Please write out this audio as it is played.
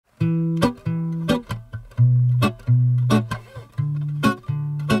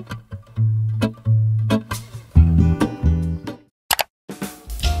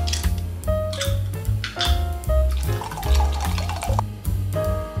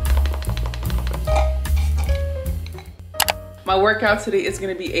My workout today is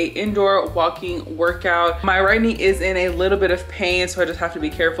gonna be an indoor walking workout. My right knee is in a little bit of pain, so I just have to be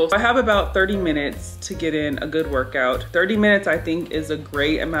careful. I have about 30 minutes to get in a good workout. 30 minutes I think is a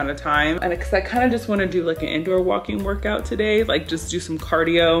great amount of time. And because I kind of just wanna do like an indoor walking workout today, like just do some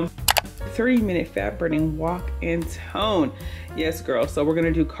cardio. 30-minute fat burning walk and tone. Yes, girl. So we're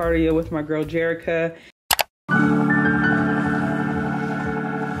gonna do cardio with my girl Jerica.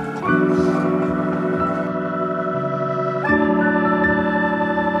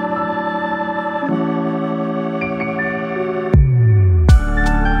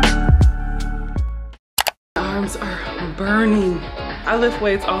 Arms are burning. I lift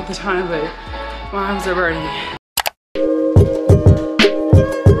weights all the time, but my arms are burning.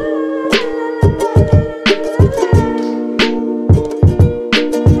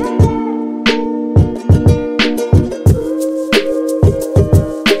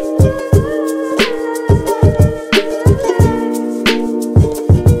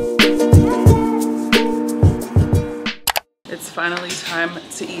 It's finally time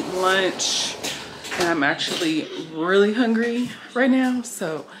to eat lunch. And I'm actually really hungry right now,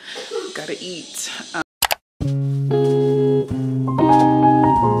 so gotta eat.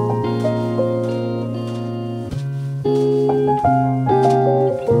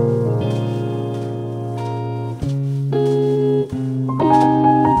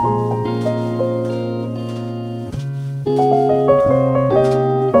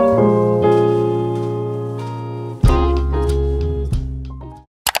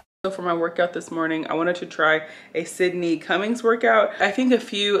 For my workout this morning, I wanted to try a Sydney Cummings workout. I think a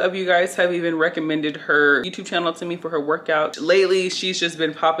few of you guys have even recommended her YouTube channel to me for her workout. Lately, she's just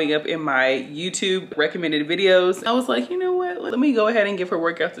been popping up in my YouTube recommended videos. I was like, you know what? Let me go ahead and give her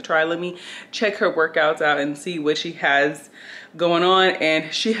workouts a try. Let me check her workouts out and see what she has going on.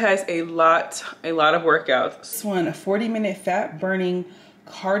 And she has a lot of workouts. This one, a 40-minute fat burning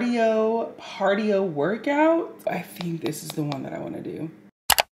cardio workout. I think this is the one that I want to do.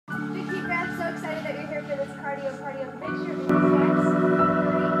 Vicky, I'm so excited that you're here for this cardio. Make sure you relax.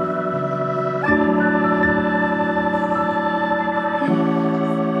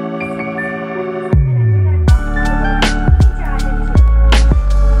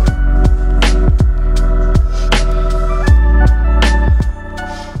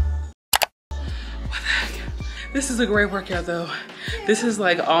 What the heck? This is a great workout though. This is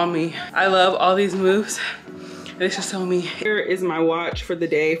like all me. I love all these moves. It's just so me. Here is my watch for the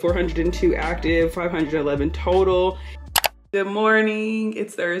day. 402 active, 511 total. Good morning,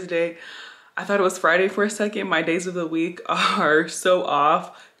 it's Thursday. I thought it was Friday for a second. My days of the week are so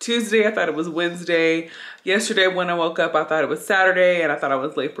off. Tuesday, I thought it was Wednesday. Yesterday when I woke up, I thought it was Saturday and I thought I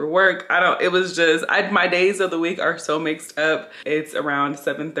was late for work. My days of the week are so mixed up. It's around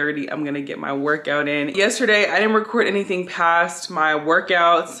 7:30. I'm gonna get my workout in. Yesterday, I didn't record anything past my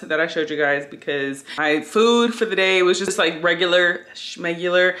workouts that I showed you guys because my food for the day was just like regular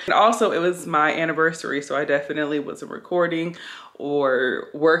schmegular. And also it was my anniversary, so I definitely wasn't recording or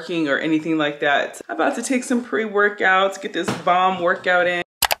working or anything like that. I'm about to take some pre-workouts, get this bomb workout in.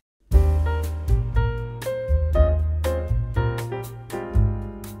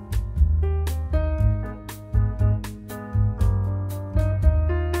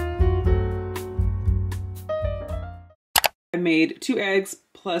 I made 2 eggs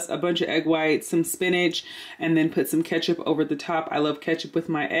plus a bunch of egg whites, some spinach, and then put some ketchup over the top. I love ketchup with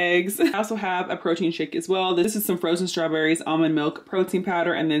my eggs. I also have a protein shake as well. This is some frozen strawberries, almond milk, protein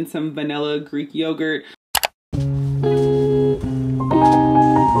powder, and then some vanilla Greek yogurt.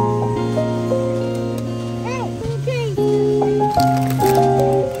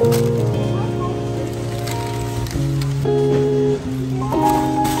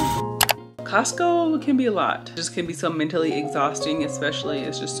 Costco can be a lot. It just can be so mentally exhausting, especially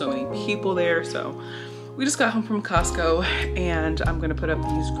it's just so many people there. So we just got home from Costco and I'm gonna put up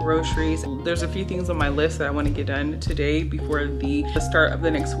these groceries. There's a few things on my list that I wanna get done today before the start of the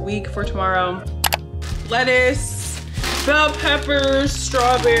next week for tomorrow. Lettuce, bell peppers,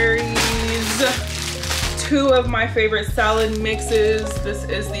 strawberries, 2 of my favorite salad mixes. This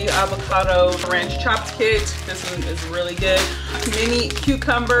is the avocado ranch chopped kit. This one is really good. Mini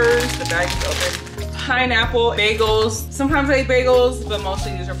cucumbers, the bag is open. Pineapple, bagels. Sometimes I eat bagels, but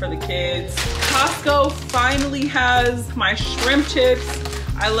mostly these are for the kids. Costco finally has my shrimp chips.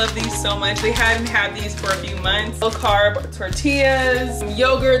 I love these so much. They hadn't had these for a few months. Low carb tortillas,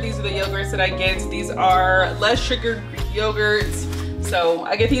 yogurt. These are the yogurts that I get. These are less sugar Greek yogurts. So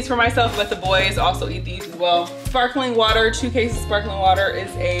I get these for myself, but the boys also eat these as well. Sparkling water, 2 cases of sparkling water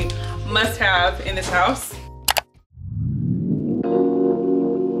is a must-have in this house.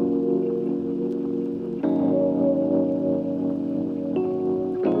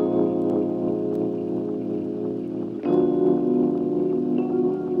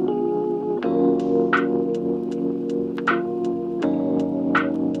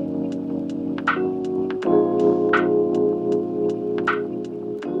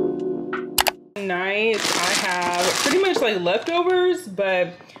 Tonight I have pretty much like leftovers,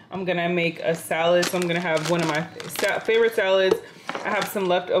 but I'm gonna make a salad. So I'm gonna have one of my favorite salads. I have some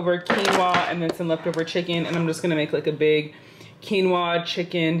leftover quinoa and then some leftover chicken, and I'm just gonna make like a big quinoa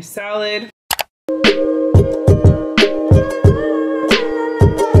chicken salad.